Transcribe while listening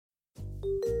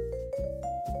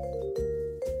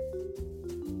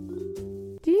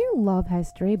you love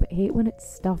history but hate when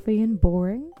it's stuffy and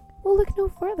boring? Well, look no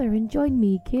further and join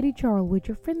me, Katie Charlwood,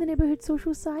 your friendly neighbourhood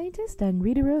social scientist and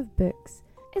reader of books,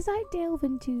 as I delve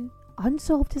into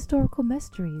unsolved historical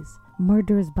mysteries,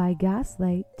 murders by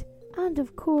gaslight, and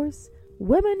of course,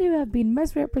 women who have been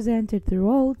misrepresented through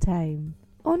all time.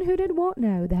 On Who Did What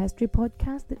Now, the history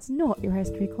podcast that's not your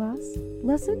history class.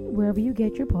 Listen wherever you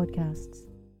get your podcasts.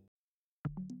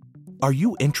 Are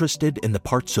you interested in the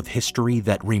parts of history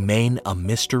that remain a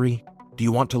mystery? Do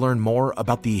you want to learn more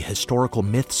about the historical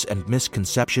myths and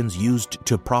misconceptions used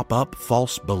to prop up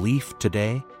false belief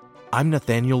today? I'm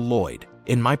Nathaniel Lloyd.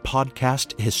 In my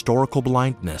podcast, Historical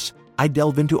Blindness, I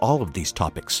delve into all of these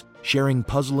topics, sharing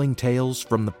puzzling tales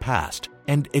from the past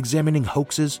and examining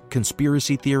hoaxes,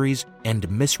 conspiracy theories, and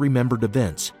misremembered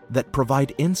events that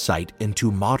provide insight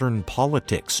into modern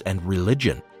politics and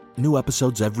religion. New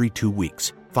episodes every 2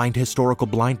 weeks. Find Historical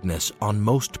Blindness on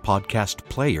most podcast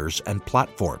players and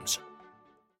platforms.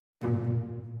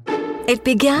 It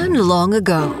began long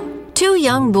ago. Two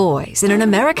young boys in an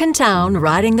American town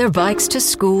riding their bikes to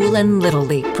school and Little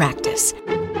League practice.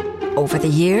 Over the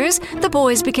years, the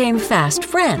boys became fast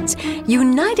friends,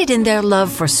 united in their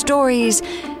love for stories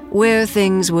where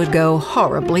things would go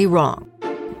horribly wrong.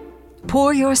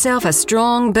 Pour yourself a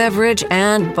strong beverage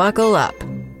and buckle up.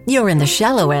 You're in the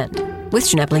shallow end with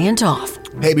Schnebley and Toth.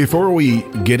 Hey, before we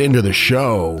get into the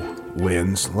show,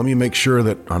 Linz, let me make sure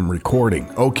that I'm recording.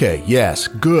 Okay, yes,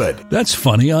 good. That's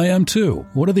funny, I am too.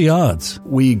 What are the odds?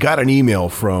 We got an email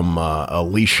from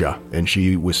Alicia, and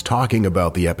she was talking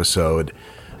about the episode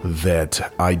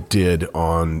that I did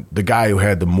on the guy who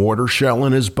had the mortar shell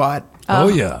in his butt. Oh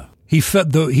yeah. He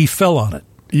fell on it.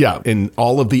 Yeah, and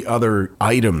all of the other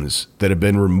items that have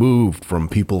been removed from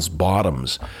people's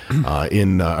bottoms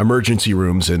in emergency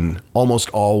rooms, and almost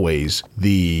always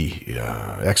the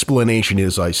explanation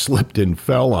is I slipped and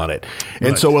fell on it. And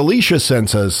Right. so Alicia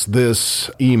sends us this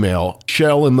email.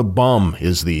 Shell in the bum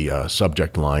is the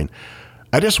subject line.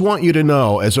 I just want you to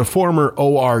know, as a former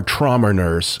OR trauma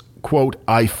nurse, quote,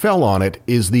 I fell on it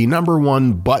is the number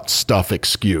one butt stuff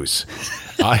excuse.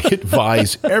 I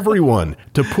advise everyone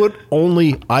to put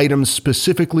only items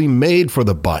specifically made for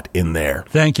the butt in there.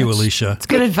 Thank you, Alicia. It's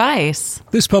good advice.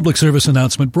 This public service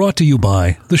announcement brought to you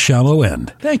by The Shallow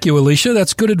End. Thank you, Alicia.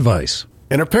 That's good advice.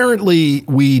 And apparently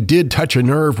we did touch a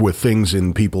nerve with things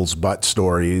in people's butt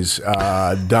stories.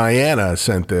 Diana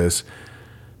sent this.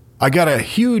 I got a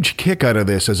huge kick out of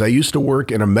this as I used to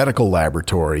work in a medical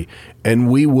laboratory, and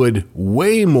we would,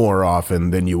 way more often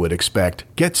than you would expect,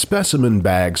 get specimen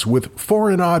bags with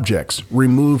foreign objects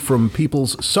removed from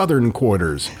people's southern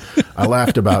quarters. I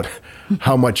laughed about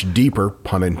how much deeper,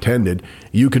 pun intended,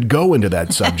 you could go into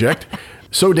that subject.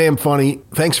 So damn funny.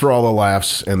 Thanks for all the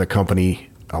laughs and the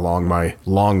company along my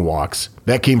long walks.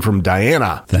 That came from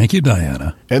Diana. Thank you,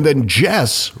 Diana. And then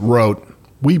Jess wrote,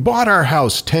 we bought our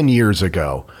house 10 years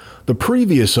ago. The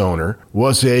previous owner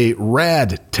was a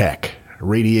rad tech,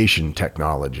 radiation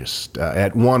technologist,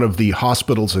 at one of the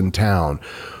hospitals in town.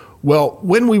 Well,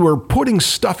 when we were putting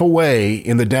stuff away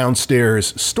in the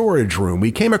downstairs storage room,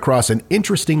 we came across an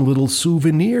interesting little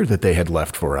souvenir that they had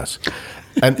left for us.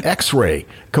 An X-ray,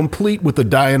 complete with the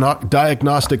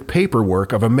diagnostic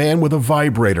paperwork of a man with a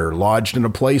vibrator lodged in a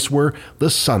place where the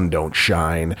sun don't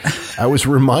shine. I was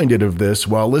reminded of this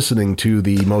while listening to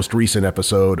the most recent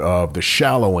episode of The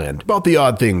Shallow End, about the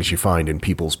odd things you find in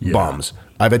people's bums.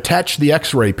 I've attached the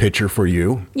X-ray picture for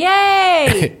you.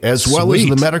 Yay! As well as Sweet.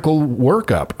 the medical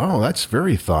workup. Oh, that's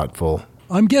very thoughtful.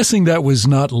 I'm guessing that was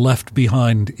not left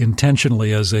behind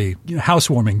intentionally as a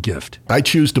housewarming gift. I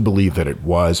choose to believe that it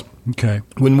was. Okay.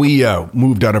 When we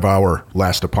moved out of our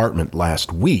last apartment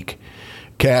last week,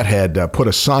 Kat had put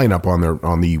a sign up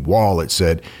on the wall that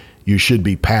said, you should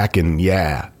be packing,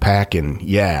 yeah.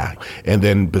 And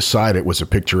then beside it was a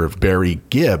picture of Barry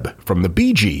Gibb from the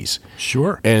Bee Gees.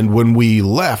 Sure. And when we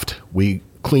left, we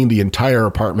cleaned the entire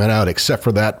apartment out except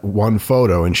for that one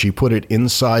photo, and she put it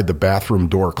inside the bathroom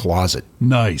door closet.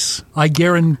 Nice. I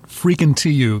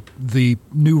guarantee you the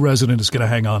new resident is going to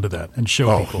hang on to that and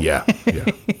show people. Oh, yeah.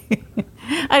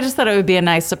 I just thought it would be a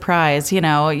nice surprise. You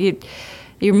know,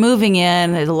 you're moving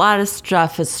in. There's a lot of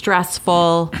stuff. It's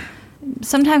stressful.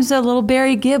 Sometimes a little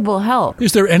Barry Gibb will help.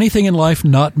 Is there anything in life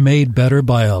not made better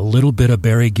by a little bit of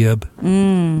Barry Gibb?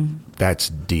 That's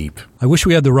deep. I wish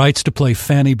we had the rights to play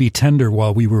Fanny Be Tender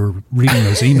while we were reading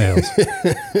those emails.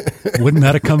 Wouldn't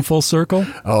that have come full circle?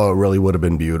 Oh, it really would have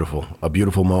been beautiful. A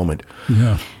beautiful moment.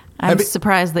 Yeah. I'm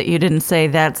surprised that you didn't say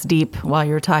that's deep while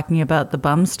you were talking about the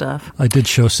bum stuff. I did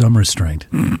show some restraint.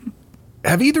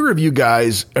 Have either of you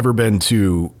guys ever been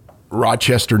to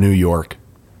Rochester, New York?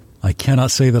 I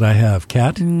cannot say that I have.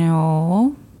 Kat?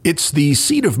 No. It's the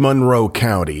seat of Monroe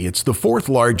County. It's the fourth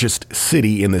largest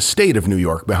city in the state of New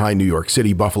York, behind New York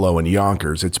City, Buffalo, and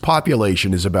Yonkers. Its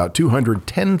population is about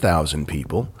 210,000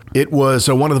 people. It was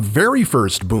one of the very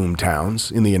first boom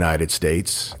towns in the United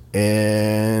States,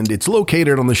 and it's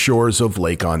located on the shores of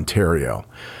Lake Ontario.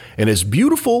 And as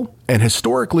beautiful and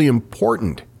historically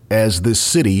important as this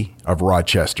city of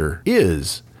Rochester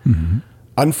is,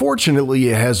 unfortunately,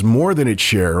 it has more than its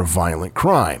share of violent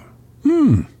crime.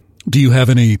 Do you have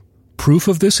any proof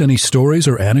of this? Any stories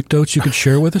or anecdotes you could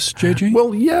share with us, JJ?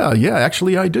 Well, yeah,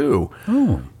 actually I do.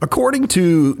 Oh. According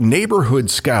to Neighborhood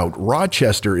Scout,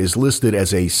 Rochester is listed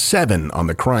as a 7 on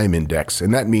the crime index,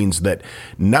 and that means that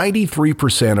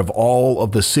 93% of all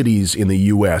of the cities in the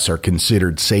U.S. are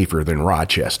considered safer than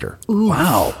Rochester. Ooh.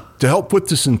 Wow. To help put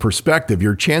this in perspective,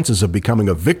 your chances of becoming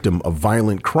a victim of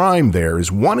violent crime there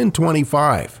is 1 in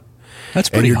 25. That's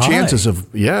pretty high.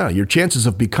 And your chances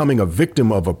of becoming a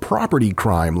victim of a property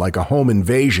crime like a home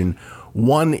invasion,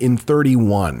 1 in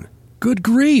 31. Good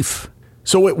grief.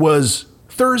 So it was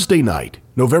Thursday night,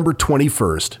 November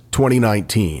 21st,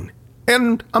 2019,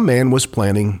 and a man was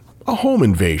planning a home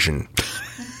invasion.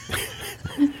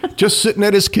 Just sitting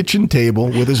at his kitchen table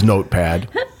with his notepad.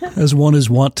 As one is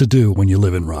wont to do when you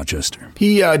live in Rochester.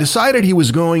 He decided he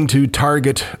was going to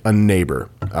target a neighbor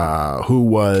who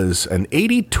was an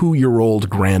 82-year-old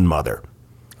grandmother.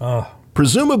 Oh.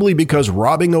 Presumably because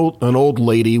robbing an old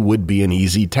lady would be an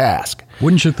easy task.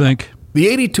 Wouldn't you think? The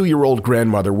 82-year-old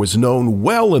grandmother was known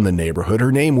well in the neighborhood.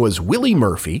 Her name was Willie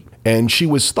Murphy, and she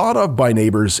was thought of by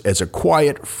neighbors as a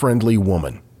quiet, friendly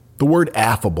woman. The word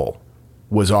affable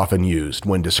was often used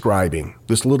when describing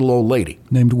this little old lady.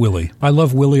 Named Willie. I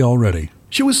love Willie already.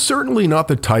 She was certainly not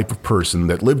the type of person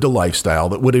that lived a lifestyle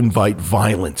that would invite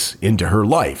violence into her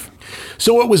life.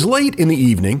 So it was late in the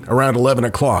evening, around 11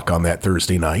 o'clock on that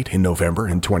Thursday night in November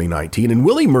in 2019, and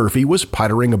Willie Murphy was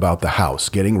puttering about the house,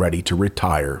 getting ready to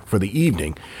retire for the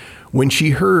evening, when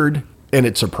she heard, and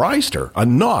it surprised her, a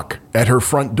knock at her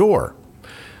front door.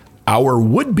 Our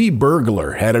would-be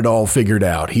burglar had it all figured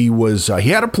out. He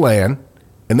had a plan.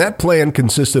 And that plan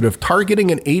consisted of targeting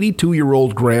an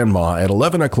 82-year-old grandma at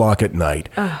 11 o'clock at night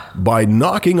by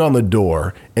knocking on the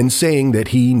door and saying that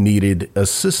he needed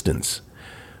assistance.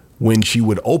 When she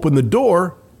would open the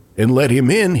door and let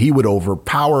him in, he would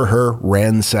overpower her,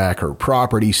 ransack her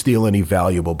property, steal any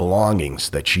valuable belongings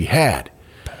that she had.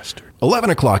 Bastard.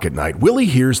 11 o'clock at night, Willie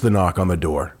hears the knock on the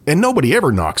door, and nobody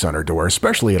ever knocks on her door,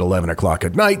 especially at 11 o'clock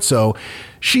at night, so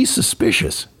she's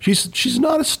suspicious. She's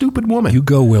not a stupid woman. You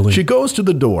go, Willie. She goes to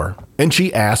the door, and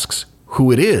she asks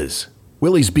who it is.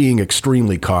 Willie's being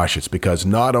extremely cautious because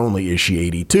not only is she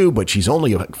 82, but she's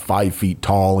only like 5 feet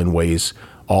tall and weighs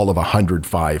all of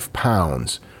 105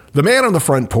 pounds. The man on the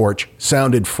front porch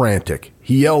sounded frantic.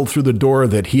 He yelled through the door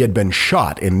that he had been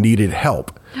shot and needed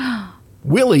help.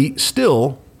 Willie,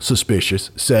 still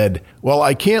suspicious, said, "Well,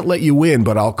 I can't let you in,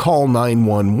 but I'll call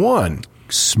 911.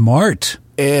 Smart.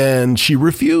 And she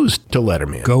refused to let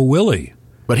him in. Go, Willie.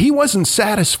 But he wasn't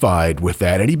satisfied with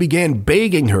that, and he began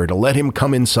begging her to let him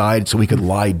come inside so he could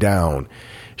lie down.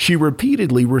 She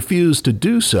repeatedly refused to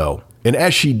do so, and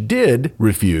as she did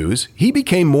refuse, he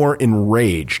became more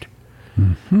enraged.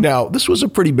 Now, this was a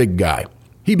pretty big guy.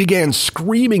 He began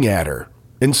screaming at her,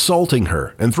 insulting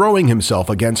her, and throwing himself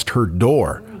against her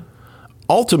door.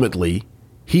 Ultimately,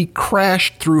 he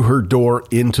crashed through her door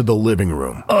into the living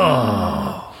room.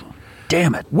 Oh,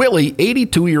 damn it. Willie,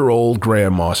 82-year-old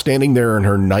grandma, standing there in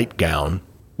her nightgown,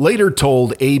 later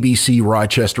told ABC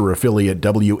Rochester affiliate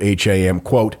WHAM,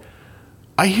 quote,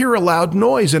 "I hear a loud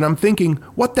noise and I'm thinking,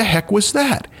 what the heck was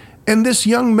that? And this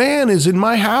young man is in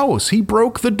my house. He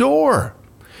broke the door."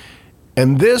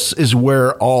 And this is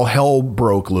where all hell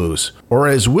broke loose. Or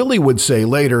as Willie would say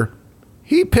later,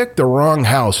 he picked the wrong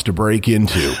house to break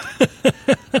into.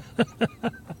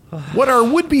 What our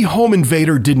would-be home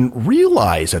invader didn't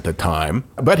realize at the time,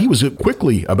 but he was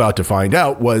quickly about to find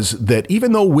out, was that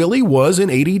even though Willie was an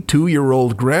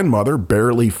 82-year-old grandmother,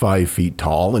 barely 5 feet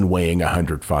tall and weighing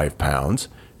 105 pounds,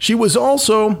 she was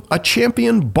also a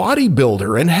champion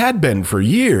bodybuilder and had been for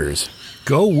years.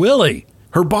 Go, Willie.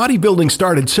 Her bodybuilding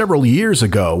started several years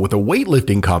ago with a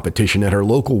weightlifting competition at her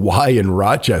local Y in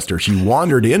Rochester. She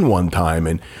wandered in one time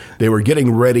and they were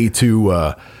getting ready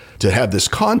to have this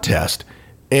contest.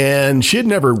 And she had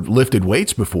never lifted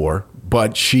weights before,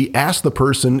 but she asked the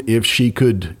person if she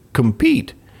could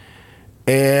compete.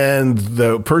 And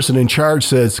the person in charge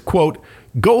says, quote,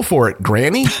 "Go for it,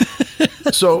 Granny."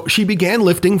 So she began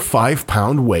lifting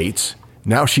 5-pound weights.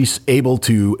 Now she's able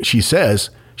to, she says,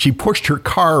 she pushed her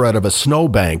car out of a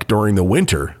snowbank during the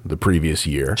winter the previous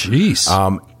year. Jeez.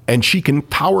 and she can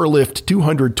power lift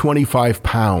 225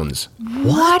 pounds.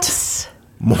 What?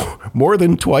 More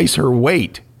than twice her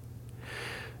weight.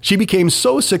 She became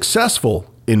so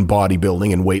successful in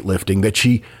bodybuilding and weightlifting that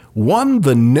she won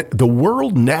the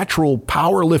World Natural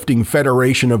Powerlifting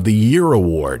Federation of the Year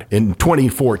award in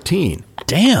 2014.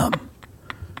 Damn.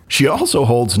 She also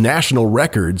holds national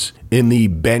records in the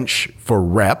bench for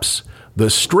reps, the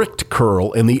strict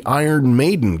curl, and the Iron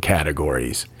Maiden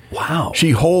categories. Wow.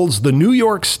 She holds the New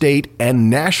York State and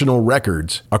national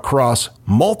records across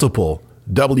multiple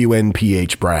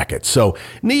WNPH brackets. So,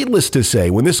 needless to say,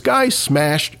 when this guy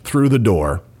smashed through the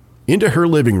door into her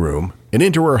living room and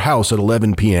into her house at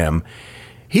 11 p.m.,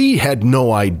 he had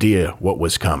no idea what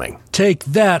was coming. Take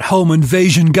that, home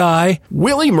invasion guy.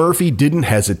 Willie Murphy didn't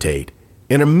hesitate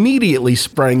and immediately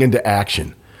sprang into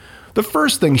action. The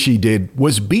first thing she did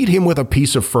was beat him with a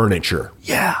piece of furniture.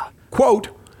 Yeah. Quote,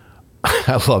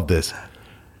 I love this.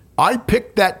 I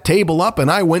picked that table up and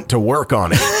I went to work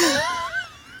on it.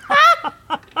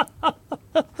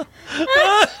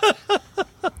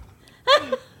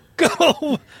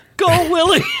 Go,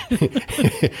 Willie.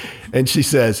 And she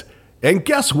says, and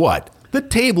guess what? The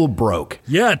table broke.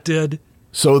 Yeah, it did.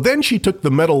 So then she took the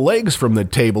metal legs from the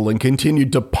table and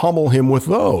continued to pummel him with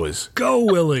those. Go,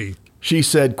 Willie. She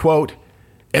said, quote,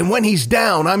 and when he's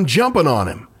down, I'm jumping on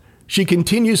him. She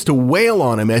continues to wail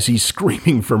on him as he's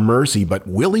screaming for mercy, but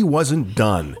Willie wasn't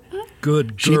done. Good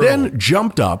girl. She then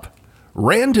jumped up,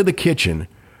 ran to the kitchen,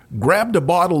 grabbed a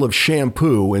bottle of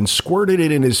shampoo, and squirted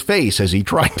it in his face as he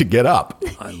tried to get up.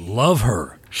 I love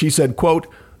her. She said, quote,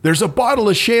 there's a bottle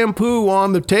of shampoo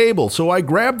on the table, so I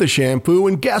grabbed the shampoo,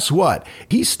 and guess what?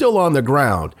 He's still on the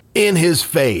ground, in his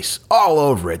face, all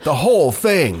over it, the whole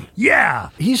thing. Yeah.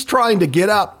 He's trying to get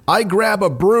up. I grab a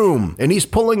broom, and he's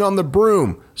pulling on the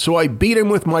broom, so I beat him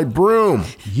with my broom.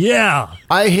 Yeah.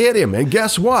 I hit him, and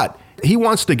guess what? He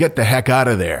wants to get the heck out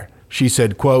of there. She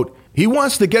said, quote, he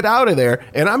wants to get out of there,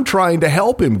 and I'm trying to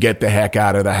help him get the heck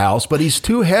out of the house, but he's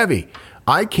too heavy.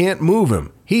 I can't move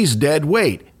him. He's dead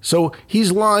weight. So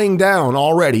he's lying down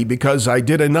already because I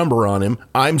did a number on him.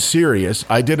 I'm serious.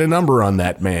 I did a number on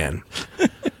that man.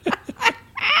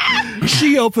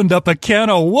 She opened up a can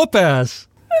of whoop-ass.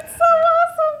 That's so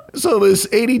awesome. So this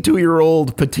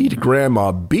 82-year-old petite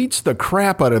grandma beats the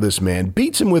crap out of this man,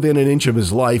 beats him within an inch of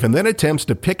his life, and then attempts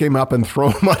to pick him up and throw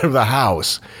him out of the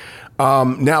house.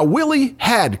 Now, Willie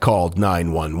had called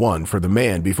 911 for the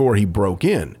man before he broke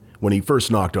in when he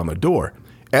first knocked on the door.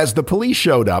 As the police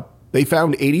showed up, they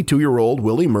found 82-year-old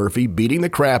Willie Murphy beating the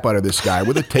crap out of this guy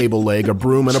with a table leg, a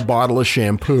broom, and a bottle of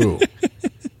shampoo.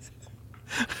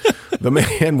 The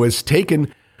man was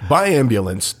taken by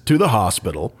ambulance to the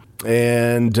hospital,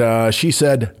 and she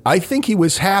said, I think he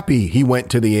was happy he went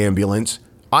to the ambulance.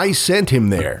 I sent him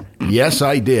there. Yes,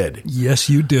 I did. Yes,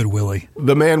 you did, Willie.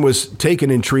 The man was taken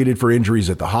and treated for injuries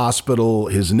at the hospital.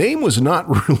 His name was not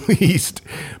released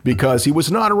because he was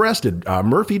not arrested.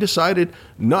 Murphy decided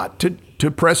not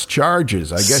to press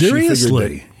charges. I guess Seriously? She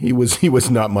figured that he was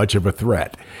not much of a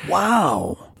threat.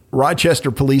 Wow.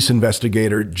 Rochester police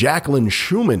investigator Jacqueline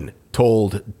Schumann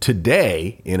told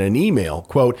Today in an email,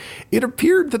 quote, it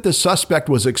appeared that the suspect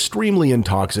was extremely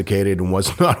intoxicated and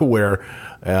was not aware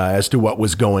as to what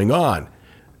was going on.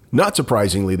 Not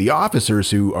surprisingly, the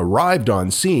officers who arrived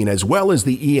on scene, as well as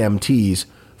the EMTs,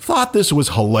 thought this was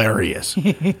hilarious.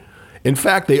 In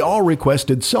fact, they all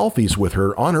requested selfies with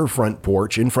her on her front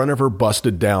porch in front of her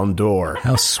busted down door.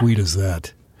 How sweet is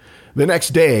that? The next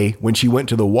day, when she went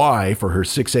to the Y for her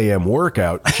 6 a.m.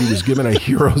 workout, she was given a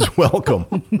hero's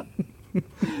welcome.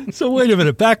 So wait a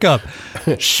minute, back up.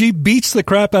 She beats the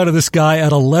crap out of this guy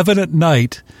at 11 at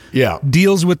night. Yeah.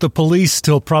 Deals with the police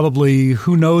till probably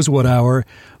who knows what hour,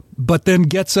 but then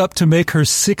gets up to make her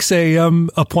 6 a.m.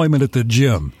 appointment at the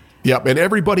gym. Yep, and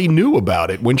everybody knew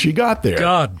about it when she got there.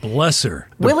 God bless her.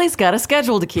 Willie's got a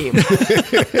schedule to keep.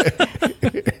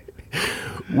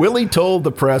 Willie told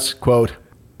the press, quote,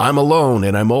 I'm alone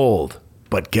and I'm old,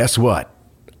 but guess what?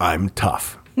 I'm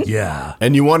tough. Yeah.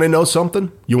 And you want to know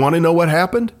something? You want to know what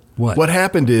happened? What? What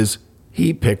happened is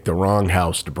he picked the wrong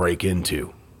house to break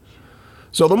into.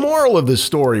 So the moral of this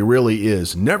story really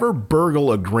is never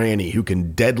burgle a granny who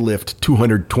can deadlift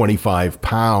 225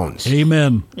 pounds.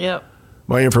 Amen. Yep.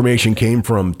 My information came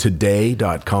from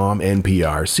Today.com,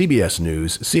 NPR, CBS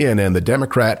News, CNN, The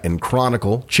Democrat and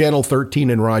Chronicle, Channel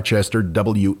 13 in Rochester,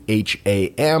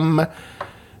 WHAM,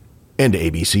 and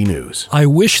ABC News. I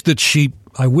wish that she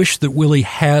I wish that Willie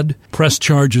had pressed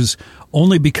charges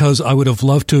only because I would have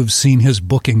loved to have seen his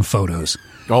booking photos.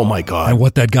 Oh, my God. And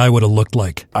what that guy would have looked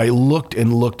like. I looked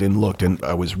and looked and looked, and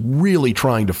I was really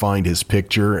trying to find his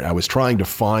picture. I was trying to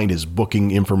find his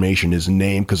booking information, his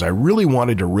name, because I really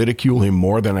wanted to ridicule him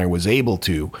more than I was able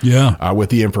to with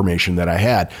the information that I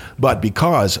had. But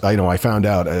because, I found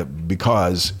out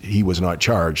because he was not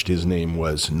charged, his name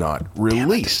was not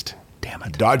released. Damn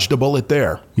it. Dodged a bullet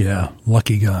there. Yeah,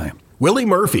 lucky guy. Willie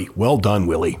Murphy. Well done,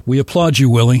 Willie. We applaud you,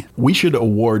 Willie. We should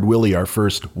award Willie our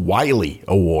first Wiley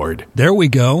Award. There we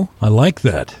go. I like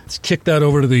that. Let's kick that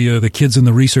over to the kids in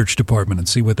the research department and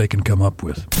see what they can come up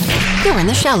with. You're in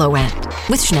the shallow end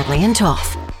with Schnebley and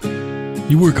Toff.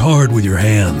 You work hard with your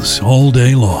hands all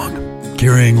day long,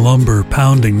 carrying lumber,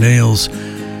 pounding nails.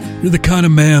 You're the kind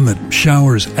of man that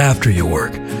showers after you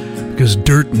work because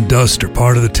dirt and dust are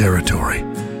part of the territory.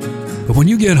 But when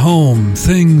you get home,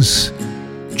 things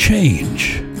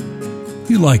change.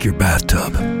 You like your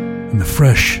bathtub and the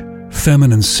fresh,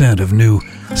 feminine scent of new,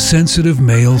 sensitive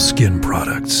male skin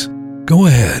products. Go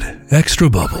ahead, extra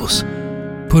bubbles.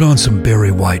 Put on some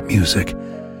Barry White music.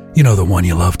 You know, the one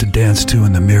you love to dance to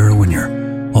in the mirror when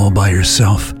you're all by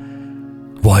yourself.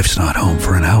 Wife's not home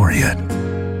for an hour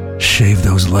yet. Shave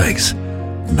those legs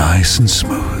nice and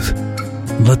smooth.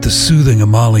 And let the soothing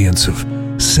emollients of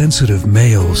sensitive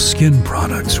male skin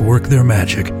products work their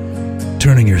magic,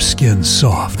 turning your skin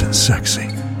soft and sexy.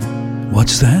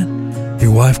 What's that?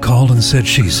 Your wife called and said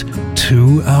she's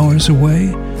 2 hours away?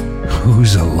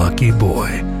 Who's a lucky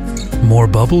boy? More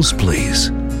bubbles, please.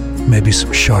 Maybe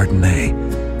some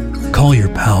Chardonnay. Call your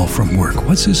pal from work.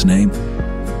 What's his name?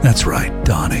 That's right,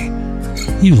 Donnie.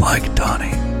 You like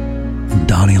Donnie. And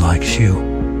Donnie likes you.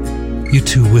 You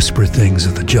two whisper things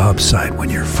at the job site when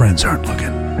your friends aren't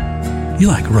looking. You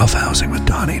like roughhousing with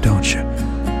Donnie, don't you?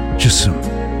 Just some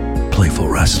playful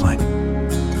wrestling.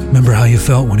 Remember how you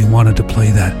felt when he wanted to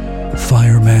play that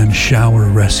fireman shower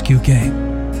rescue game?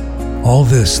 All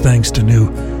this thanks to new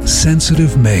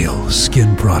sensitive male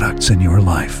skin products in your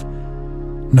life.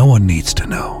 No one needs to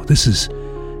know. This is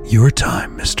your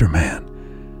time, Mr. Man.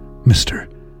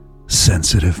 Mr.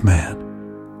 Sensitive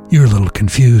Man. You're a little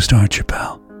confused, aren't you,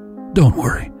 pal? Don't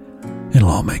worry. It'll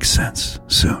all make sense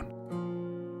soon.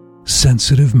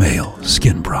 Sensitive male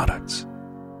skin products.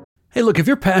 Hey, look, if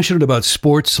you're passionate about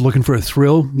sports, looking for a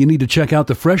thrill, you need to check out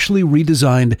the freshly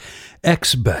redesigned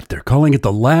XBet. They're calling it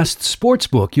the last sports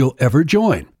book you'll ever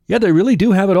join. Yeah, they really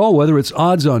do have it all, whether it's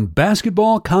odds on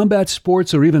basketball, combat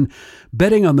sports, or even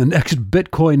betting on the next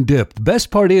Bitcoin dip. The best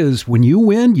part is, when you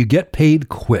win, you get paid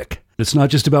quick. It's not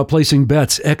just about placing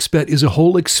bets. XBet is a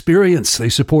whole experience. They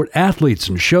support athletes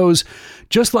and shows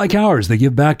just like ours. They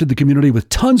give back to the community with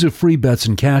tons of free bets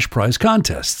and cash prize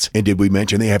contests. And did we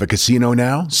mention they have a casino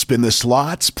now? Spin the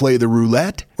slots, play the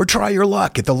roulette, or try your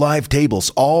luck at the live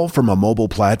tables, all from a mobile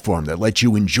platform that lets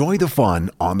you enjoy the fun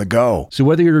on the go. So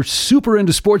whether you're super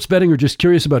into sports betting or just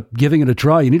curious about giving it a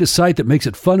try, you need a site that makes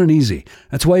it fun and easy.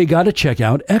 That's why you got to check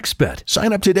out XBet.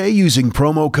 Sign up today using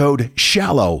promo code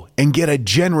SHALLOW and get a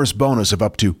generous bonus of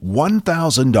up to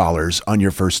 $1,000 on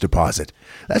your first deposit.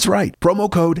 That's right, promo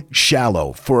code SHALLOW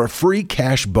for a free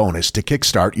cash bonus to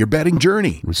kickstart your betting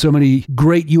journey. With so many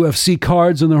great UFC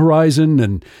cards on the horizon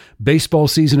and baseball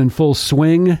season in full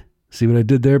swing. See what I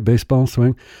did there? Baseball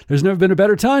swing. There's never been a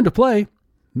better time to play.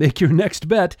 Make your next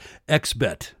bet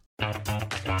XBet.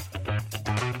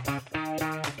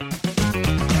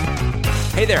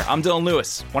 Hey there, I'm Dylan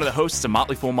Lewis, one of the hosts of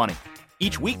Motley Fool Money.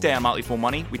 Each weekday on Motley Fool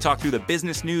Money, we talk through the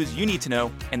business news you need to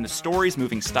know and the stories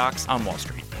moving stocks on Wall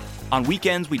Street. On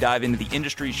weekends, we dive into the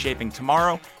industries shaping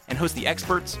tomorrow and host the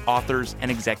experts, authors,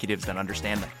 and executives that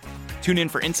understand them. Tune in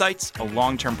for insights, a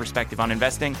long-term perspective on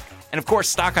investing, and of course,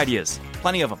 stock ideas.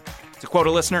 Plenty of them. To quote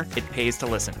a listener, it pays to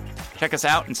listen. Check us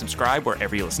out and subscribe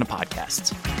wherever you listen to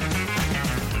podcasts.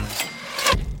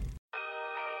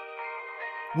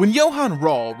 When Johann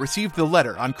Rall received the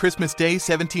letter on Christmas Day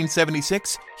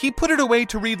 1776, he put it away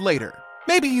to read later.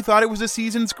 Maybe he thought it was a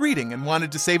season's greeting and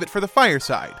wanted to save it for the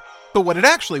fireside. But what it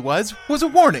actually was a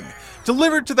warning,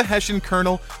 delivered to the Hessian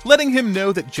colonel, letting him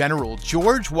know that General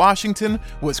George Washington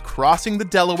was crossing the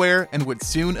Delaware and would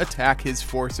soon attack his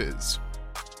forces.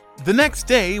 The next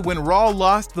day, when Rall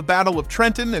lost the Battle of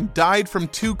Trenton and died from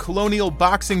 2 colonial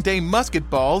Boxing Day musket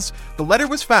balls, the letter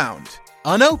was found,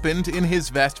 unopened, in his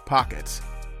vest pocket.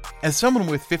 As someone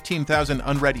with 15,000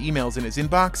 unread emails in his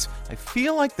inbox, I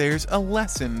feel like there's a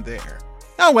lesson there.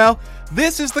 Oh well,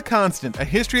 this is The Constant, a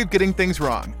history of getting things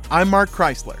wrong. I'm Mark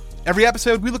Chrysler. Every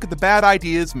episode, we look at the bad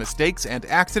ideas, mistakes, and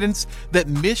accidents that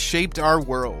misshaped our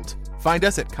world. Find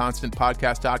us at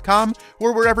constantpodcast.com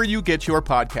or wherever you get your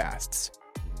podcasts.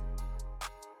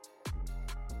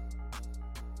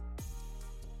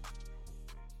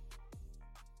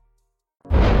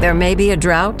 There may be a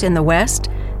drought in the West,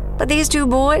 but these two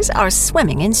boys are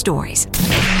swimming in stories.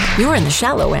 You're in the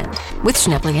shallow end with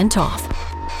Schnepley and Toth.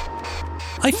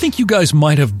 I think you guys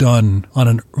might have done, on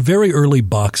a very early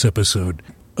box episode,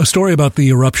 a story about the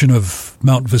eruption of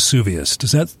Mount Vesuvius.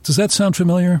 Does that sound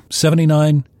familiar?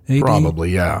 79 AD?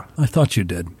 Probably, yeah. I thought you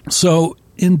did. So,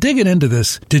 in digging into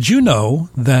this, did you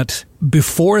know that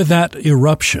before that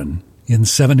eruption in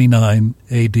 79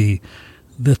 AD,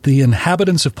 that the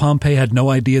inhabitants of Pompeii had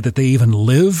no idea that they even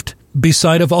lived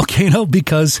beside a volcano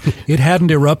because it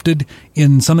hadn't erupted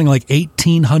in something like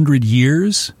 1,800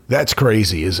 years? That's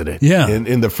crazy, isn't it? Yeah.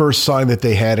 And the first sign that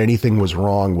they had anything was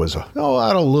wrong was, a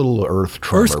little earth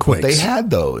tremor. Earthquakes. But they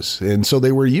had those, and so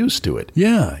they were used to it.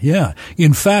 Yeah.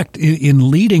 In fact,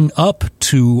 in leading up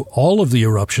to all of the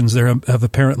eruptions, there have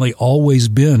apparently always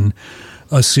been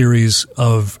a series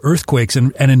of earthquakes.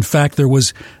 And in fact, there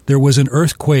was an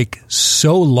earthquake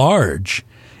so large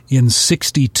in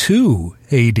 62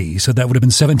 AD, so that would have been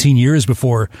 17 years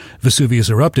before Vesuvius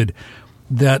erupted,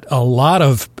 that a lot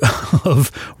of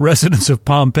residents of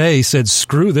Pompeii said,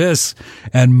 screw this,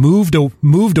 and moved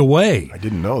away. I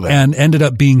didn't know that. And ended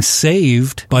up being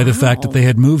saved by the fact that they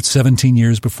had moved 17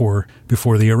 years before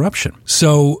the eruption.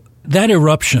 So that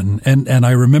eruption, and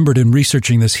I remembered in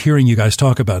researching this, hearing you guys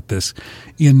talk about this,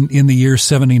 in the year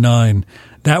 79,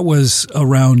 that was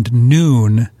around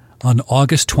noon on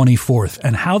August 24th.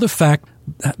 And how the fact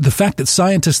that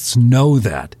scientists know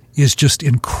that is just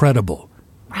incredible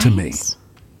to me.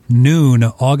 Noon,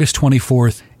 August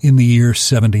 24th in the year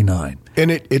 79.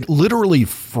 And it literally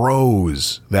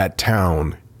froze that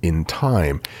town in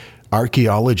time.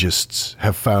 Archaeologists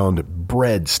have found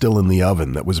bread still in the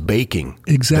oven that was baking.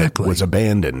 Exactly. That was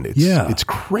abandoned. It's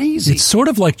crazy. It's sort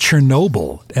of like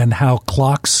Chernobyl and how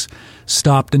clocks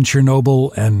stopped in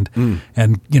Chernobyl and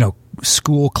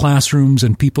school classrooms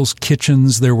and people's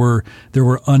kitchens, there were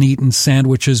uneaten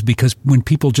sandwiches because when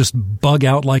people just bug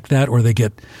out like that or they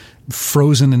get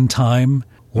frozen in time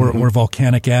or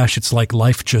volcanic ash, it's like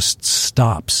life just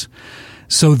stops.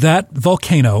 So that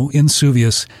volcano in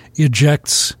Vesuvius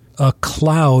ejects a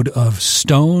cloud of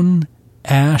stone,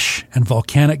 ash, and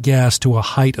volcanic gas to a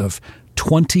height of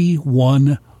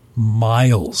 21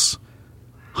 miles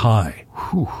high.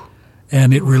 Whew.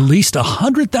 And it released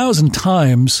 100,000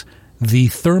 times the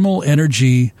thermal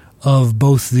energy of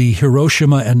both the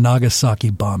Hiroshima and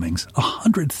Nagasaki bombings.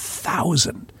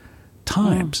 100,000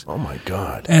 times. Oh, my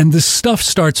God. And this stuff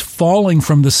starts falling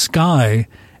from the sky,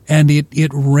 and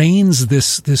it rains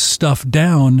this stuff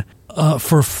down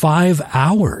for 5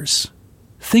 hours.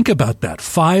 Think about that.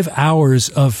 5 hours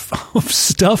of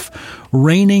stuff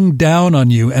raining down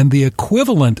on you, and the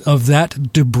equivalent of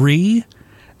that debris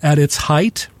at its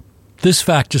height. This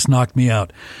fact just knocked me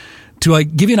out. To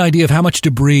give you an idea of how much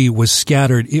debris was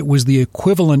scattered, it was the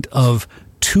equivalent of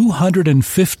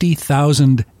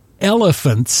 250,000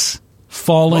 elephants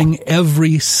falling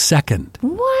every second.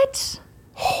 What?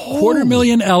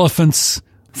 250,000 elephants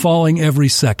falling every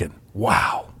second.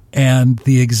 Wow. And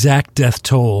the exact death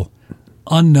toll,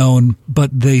 unknown,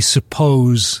 but they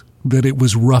suppose that it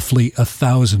was roughly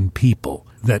 1,000 people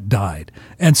that died.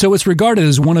 And so it's regarded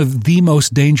as one of the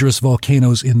most dangerous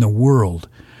volcanoes in the world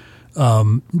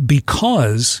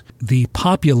because the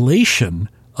population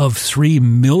of 3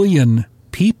 million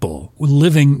people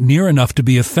living near enough to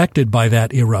be affected by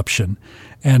that eruption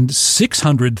and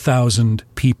 600,000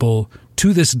 people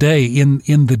to this day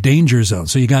in the danger zone.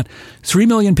 So you got 3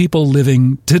 million people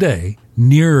living today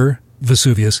near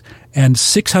Vesuvius, and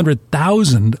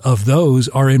 600,000 of those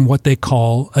are in what they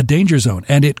call a danger zone.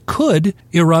 And it could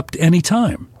erupt any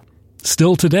time,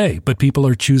 still today, but people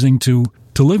are choosing to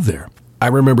live there. I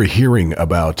remember hearing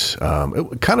about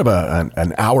kind of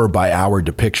an hour-by-hour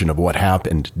depiction of what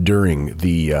happened during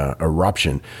the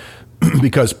eruption,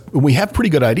 because we have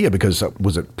pretty good idea, because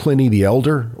was it Pliny the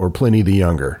Elder or Pliny the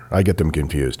Younger? I get them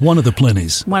confused. One of the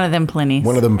Plinys. One of them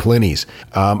Plinys.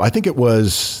 I think it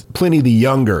was Pliny the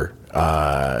Younger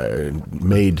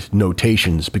made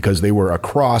notations because they were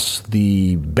across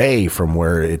the bay from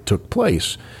where it took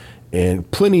place. And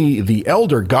Pliny the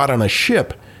Elder got on a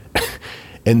ship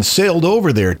and sailed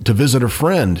over there to visit a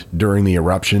friend during the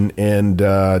eruption and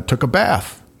took a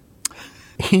bath.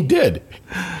 He did.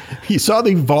 He saw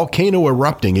the volcano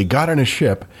erupting. He got on a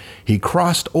ship. He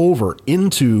crossed over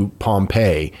into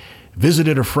Pompeii,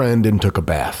 visited a friend, and took a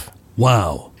bath.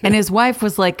 Wow. And his wife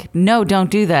was like, no,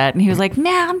 don't do that. And he was like,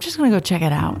 nah, I'm just going to go check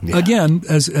it out. Yeah. Again,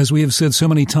 as we have said so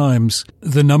many times,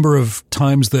 the number of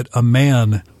times that a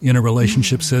man in a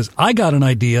relationship says, I got an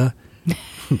idea,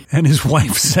 and his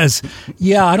wife says,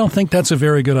 yeah, I don't think that's a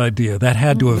very good idea. That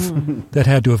had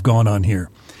to have gone on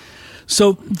here.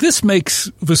 So this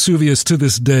makes Vesuvius to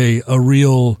this day a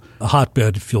real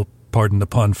hotbed, if you'll pardon the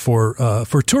pun, for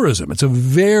tourism. It's a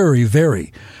very,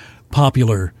 very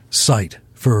popular site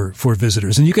for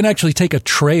visitors. And you can actually take a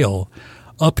trail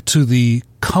up to the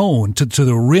cone, to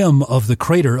the rim of the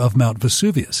crater of Mount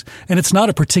Vesuvius. And it's not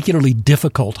a particularly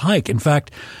difficult hike. In fact,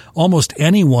 almost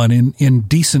anyone in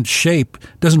decent shape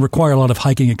doesn't require a lot of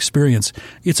hiking experience.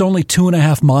 It's only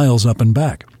 2.5 miles up and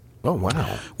back. Oh,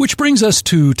 wow. Which brings us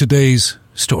to today's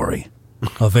story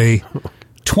of a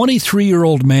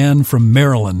 23-year-old man from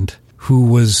Maryland who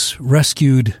was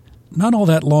rescued not all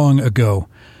that long ago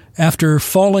after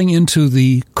falling into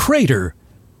the crater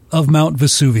of Mount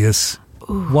Vesuvius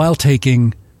while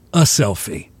taking a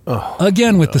selfie.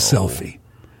 Again with the selfie.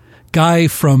 Guy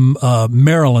from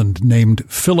Maryland named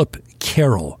Philip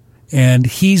Carroll. And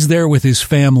he's there with his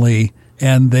family,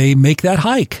 and they make that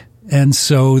hike. And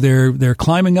so they're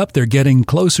climbing up. They're getting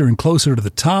closer and closer to the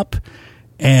top.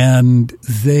 And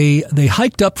they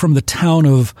hiked up from the town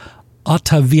of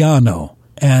Ottaviano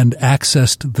and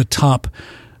accessed the top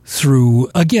through,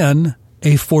 again,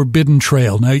 a forbidden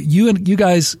trail. Now, you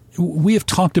guys, we have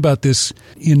talked about this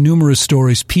in numerous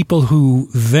stories. People who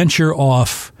venture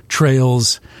off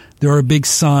trails, there are big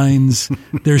signs,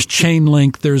 there's chain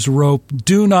link, there's rope,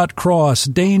 do not cross,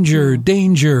 danger,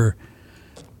 danger.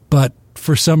 But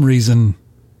for some reason,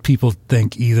 people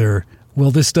think either,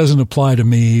 well, this doesn't apply to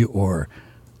me, or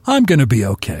I'm going to be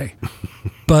okay.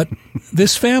 But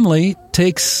this family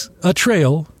takes a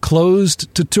trail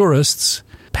closed to tourists,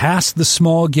 past the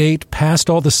small gate, past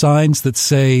all the signs that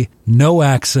say no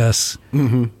access.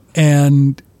 Mm-hmm.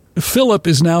 And Philip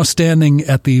is now standing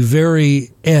at the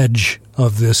very edge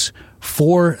of this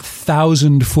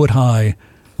 4,000-foot high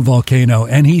volcano,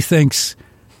 and he thinks,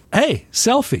 hey,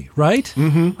 selfie, right?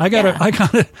 Mm-hmm.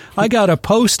 I got a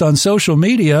post on social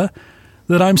media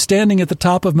that I'm standing at the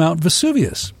top of Mount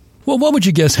Vesuvius. Well, what would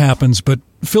you guess happens? But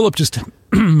Philip just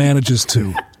manages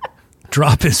to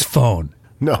drop his phone.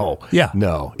 No. Yeah.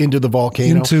 No. Into the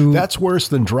volcano? That's worse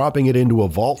than dropping it into a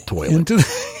vault toilet. Into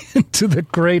the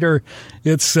crater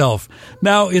itself.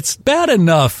 Now, it's bad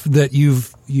enough that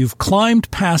you've climbed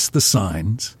past the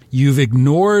signs. You've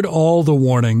ignored all the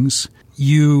warnings.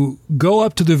 You go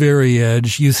up to the very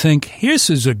edge. You think,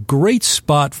 this is a great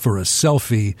spot for a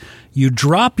selfie. You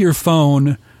drop your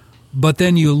phone, but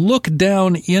then you look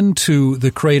down into the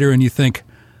crater and you think,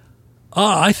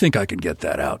 I think I can get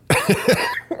that out.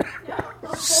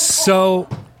 So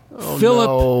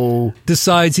Philip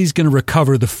decides he's going to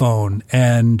recover the phone,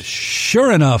 and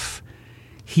sure enough,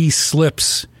 he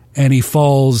slips and he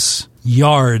falls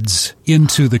yards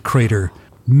into the crater,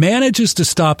 manages to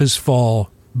stop his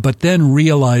fall, but then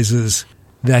realizes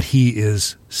that he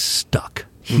is stuck.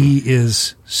 He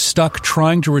is stuck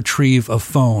trying to retrieve a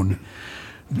phone.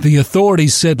 The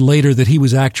authorities said later that he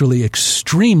was actually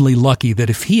extremely lucky, that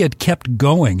if he had kept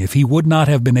going, if he would not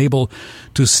have been able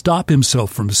to stop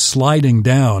himself from sliding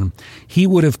down, he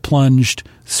would have plunged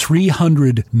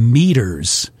 300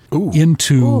 meters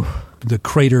into the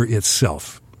crater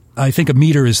itself. I think a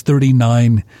meter is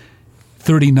 39,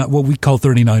 what we call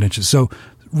 39 inches. So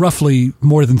roughly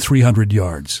more than 300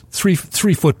 yards, three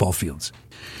football fields.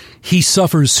 He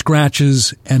suffers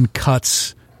scratches and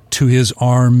cuts to his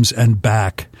arms and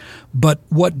back. But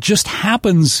what just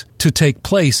happens to take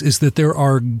place is that there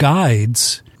are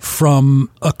guides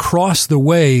from across the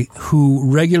way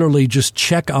who regularly just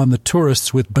check on the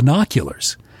tourists with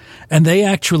binoculars. And they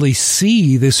actually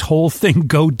see this whole thing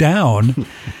go down.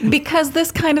 Because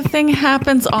this kind of thing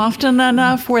happens often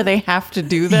enough where they have to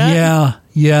do that? Yeah.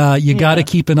 You got to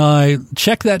keep an eye.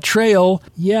 Check that trail.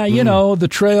 Yeah, you know, the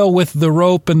trail with the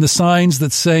rope and the signs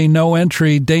that say no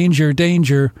entry, danger,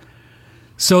 danger.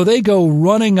 So they go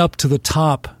running up to the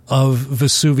top of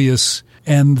Vesuvius,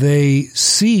 and they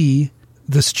see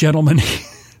this gentleman,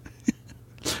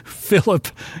 Philip,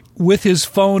 with his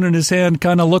phone in his hand,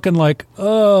 kind of looking like,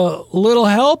 little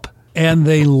help? And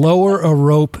they lower a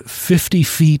rope 50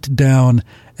 feet down,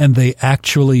 and they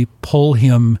actually pull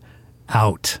him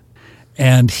out.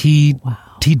 And he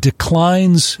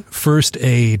declines first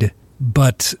aid,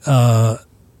 but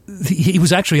he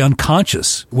was actually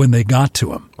unconscious when they got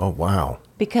to him. Oh, wow.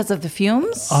 Because of the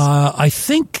fumes? I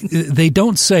think they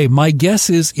don't say. My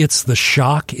guess is it's the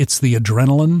shock, it's the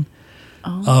adrenaline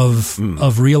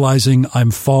of realizing I'm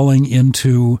falling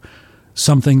into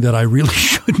something that I really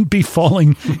shouldn't be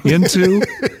falling into.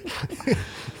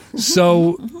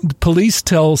 So the police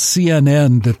tell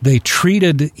CNN that they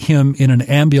treated him in an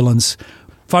ambulance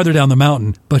farther down the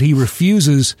mountain, but he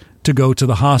refuses to go to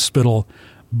the hospital,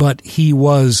 but he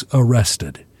was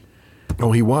arrested.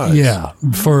 Oh, he was? Yeah,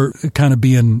 for kind of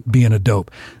being a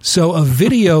dope. So a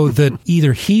video that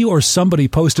either he or somebody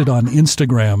posted on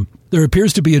Instagram, there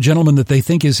appears to be a gentleman that they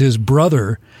think is his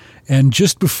brother, and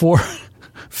just before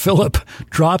Philip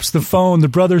drops the phone, the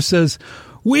brother says,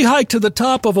 "We hiked to the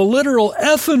top of a literal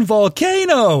effing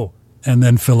volcano." And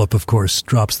then Philip, of course,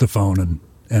 drops the phone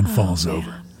and falls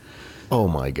over. Oh,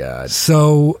 my God.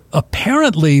 So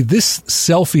apparently this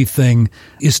selfie thing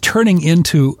is turning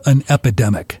into an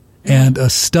epidemic. And a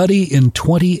study in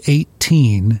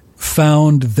 2018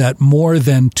 found that more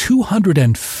than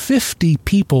 250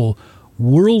 people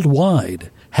worldwide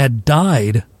had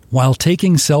died while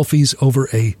taking selfies over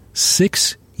a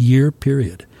 6-year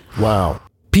period. Wow.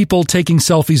 People taking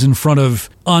selfies in front of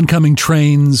oncoming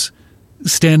trains,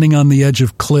 standing on the edge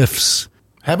of cliffs.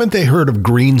 Haven't they heard of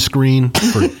green screen?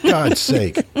 For God's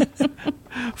sake.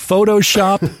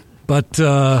 Photoshop. But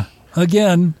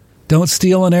again, don't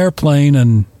steal an airplane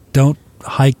and don't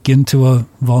hike into a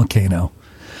volcano.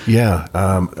 Yeah.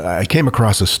 I came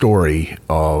across a story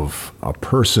of a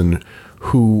person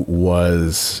who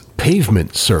was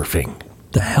pavement surfing.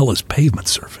 The hell is pavement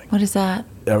surfing? What is that?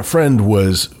 A friend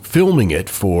was filming it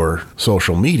for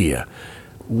social media.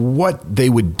 What they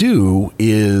would do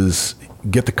is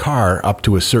get the car up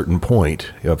to a certain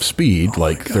point of speed,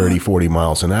 like 30, 40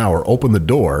 miles an hour, open the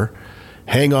door,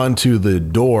 hang on to the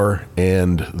door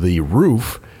and the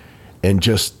roof, and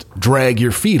just drag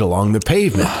your feet along the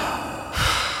pavement.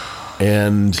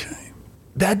 And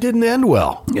that didn't end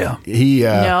well. Yeah. He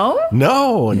No?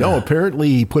 No. Apparently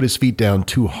he put his feet down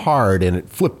too hard, and it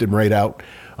flipped him right out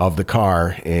of the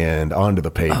car and onto the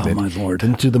pavement. Oh, my Lord.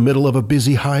 Into the middle of a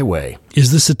busy highway.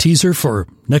 Is this a teaser for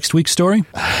next week's story?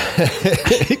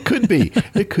 It could be.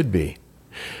 It could be.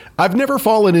 I've never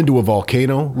fallen into a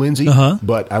volcano, Lindsay,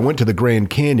 but I went to the Grand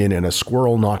Canyon and a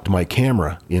squirrel knocked my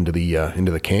camera into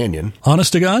the canyon.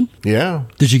 Honest to God? Yeah.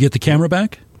 Did you get the camera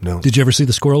back? No. Did you ever see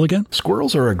the squirrel again?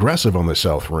 Squirrels are aggressive on the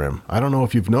South Rim. I don't know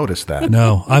if you've noticed that.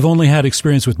 No. I've only had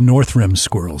experience with North Rim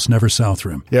squirrels, never South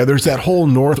Rim. Yeah, there's that whole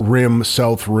North Rim,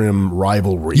 South Rim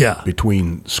rivalry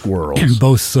between squirrels.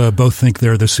 Both think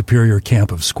they're the superior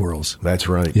camp of squirrels. That's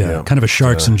right. Yeah, kind of a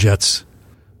sharks and jets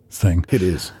thing. It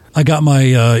is. I got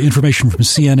my information from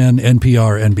CNN,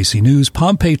 NPR, NBC News,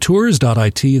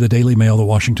 PompeiTours.it, the Daily Mail, the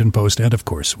Washington Post, and, of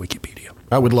course, Wikipedia.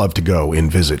 I would love to go and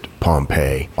visit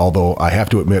Pompeii, although I have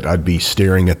to admit I'd be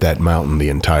staring at that mountain the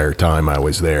entire time I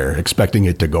was there, expecting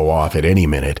it to go off at any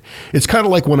minute. It's kind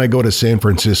of like when I go to San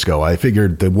Francisco. I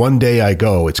figured that one day I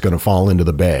go, it's going to fall into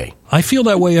the bay. I feel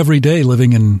that way every day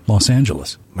living in Los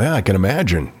Angeles. Yeah, I can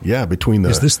imagine. Yeah, between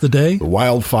Is this the day? The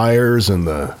wildfires and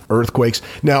the earthquakes.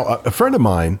 Now, a friend of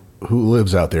mine who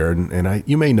lives out there, and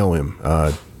you may know him,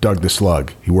 Doug the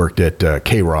Slug. He worked at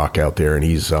K-Rock out there, and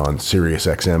he's on Sirius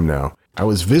XM now. I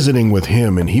was visiting with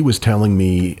him, and he was telling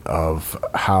me of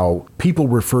how people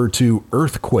refer to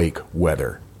earthquake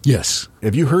weather. Yes.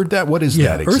 Have you heard that? What is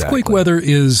that exactly? Earthquake weather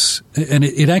is, and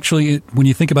it actually, when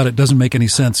you think about it, doesn't make any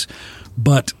sense,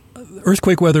 but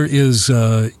earthquake weather is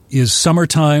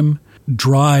summertime,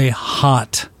 dry,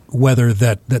 hot weather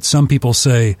that some people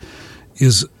say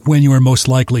is when you are most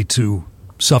likely to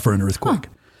suffer an earthquake.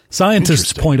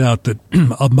 Scientists point out that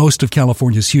most of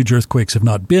California's huge earthquakes have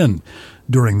not been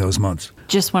during those months.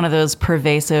 Just one of those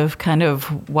pervasive kind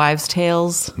of wives'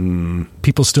 tales.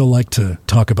 People still like to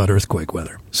talk about earthquake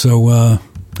weather. So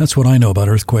that's what I know about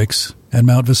earthquakes and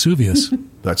Mount Vesuvius.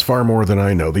 That's far more than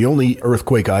I know. The only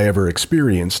earthquake I ever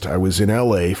experienced, I was in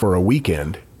L.A. for a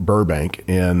weekend, Burbank,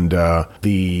 and I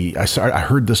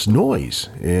heard this noise,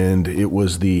 and it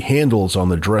was the handles on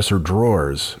the dresser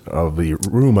drawers of the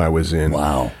room I was in.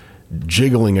 Wow.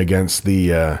 Jiggling against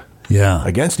the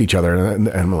against each other, and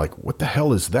I'm like, what the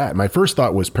hell is that? My first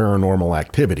thought was paranormal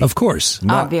activity. Of course.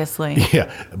 Obviously.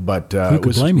 Yeah, but it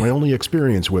was my only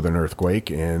experience with an earthquake,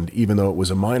 and even though it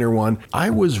was a minor one,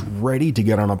 I was ready to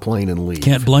get on a plane and leave.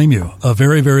 Can't blame you. A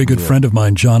very, very good friend of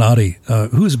mine, John Oddie,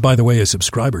 who's, by the way, a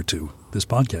subscriber to this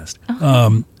podcast,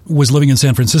 was living in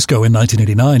San Francisco in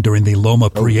 1989 during the Loma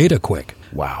Prieta quake.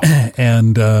 Wow.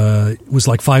 And it was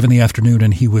like 5 p.m,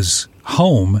 and he was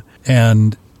home,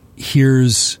 and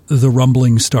hears the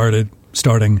rumbling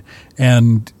starting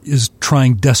and is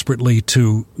trying desperately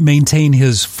to maintain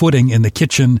his footing in the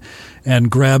kitchen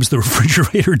and grabs the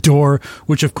refrigerator door,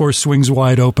 which of course swings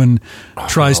wide open,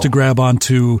 tries to grab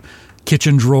onto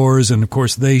kitchen drawers, and of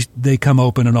course they come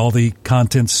open and all the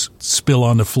contents spill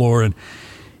on the floor, and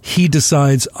he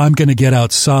decides, I'm going to get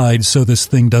outside so this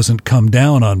thing doesn't come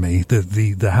down on me,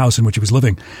 the house in which he was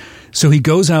living. So he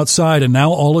goes outside, and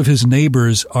now all of his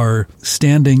neighbors are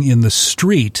standing in the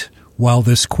street while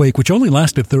this quake, which only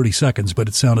lasted 30 seconds, but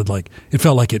it felt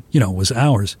like it, was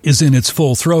hours, is in its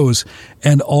full throes.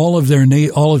 And all of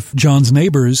John's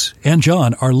neighbors and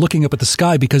John are looking up at the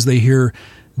sky because they hear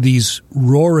these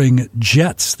roaring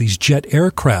jets, these jet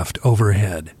aircraft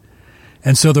overhead.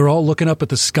 And so they're all looking up at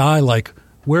the sky like,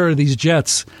 where are these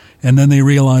jets? And then they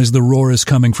realize the roar is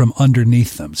coming from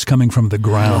underneath them. It's coming from the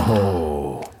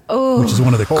ground. Which is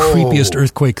one of the creepiest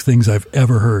earthquake things I've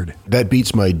ever heard. That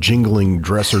beats my jingling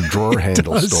dresser drawer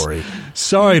handle story.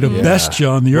 Sorry to best you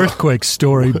on the earthquake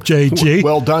story, JG.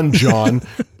 Well done, John.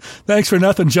 Thanks for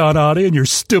nothing, John Oddie, and your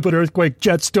stupid earthquake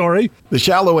jet story. The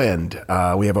Shallow End.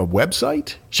 We have a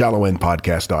website,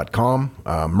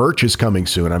 shallowendpodcast.com. Merch is coming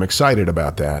soon. I'm excited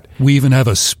about that. We even have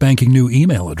a spanking new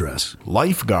email address.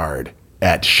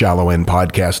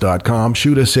 Lifeguard@shallowendpodcast.com.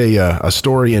 Shoot us a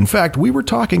story. In fact, we were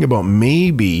talking about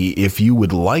maybe if you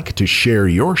would like to share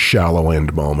your Shallow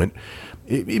End moment,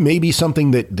 it may be something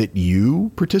that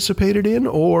you participated in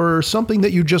or something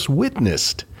that you just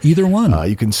witnessed. Either one.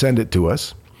 You can send it to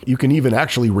us. You can even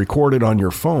actually record it on your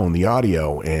phone, the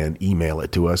audio, and email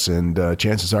it to us, and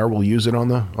chances are we'll use it on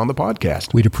the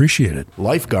podcast. We'd appreciate it.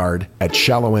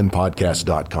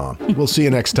 Lifeguard@shallowendpodcast.com. We'll see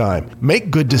you next time. Make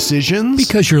good decisions.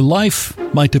 Because your life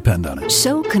might depend on it.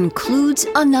 So concludes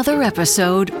another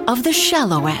episode of The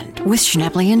Shallow End with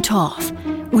Schnebley and Toff.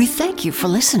 We thank you for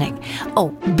listening.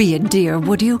 Oh, be a dear,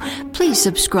 would you? Please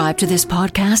subscribe to this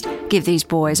podcast, give these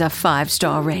boys a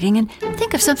 5-star rating, and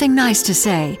think of something nice to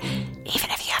say, even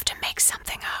if you have to make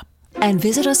something up. And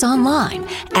visit us online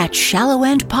at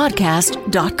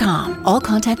shallowendpodcast.com. All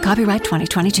content copyright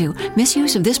 2022.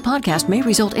 Misuse of this podcast may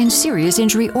result in serious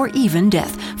injury or even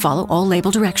death. Follow all label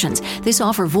directions. This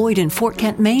offer void in Fort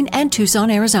Kent, Maine and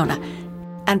Tucson, Arizona.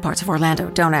 And parts of Orlando.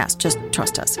 Don't ask, just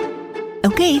trust us.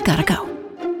 Okay, gotta go.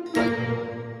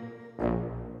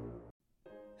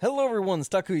 Hello everyone,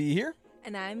 Stakuyi here.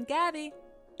 And I'm Gabby.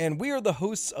 And we are the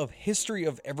hosts of History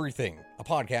of Everything, a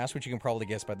podcast which you can probably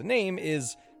guess by the name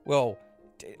is, well,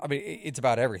 it's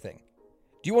about everything.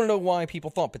 Do you want to know why people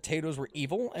thought potatoes were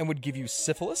evil and would give you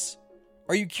syphilis?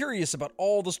 Are you curious about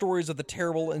all the stories of the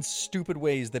terrible and stupid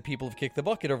ways that people have kicked the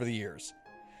bucket over the years?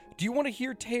 Do you want to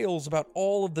hear tales about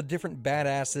all of the different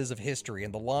badasses of history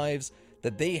and the lives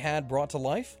that they had brought to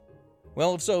life?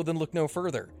 Well, if so, then look no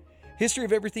further. History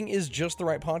of Everything is just the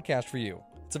right podcast for you.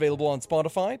 It's available on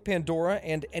Spotify, Pandora,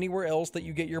 and anywhere else that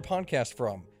you get your podcast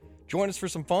from. Join us for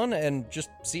some fun and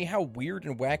just see how weird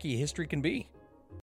and wacky history can be.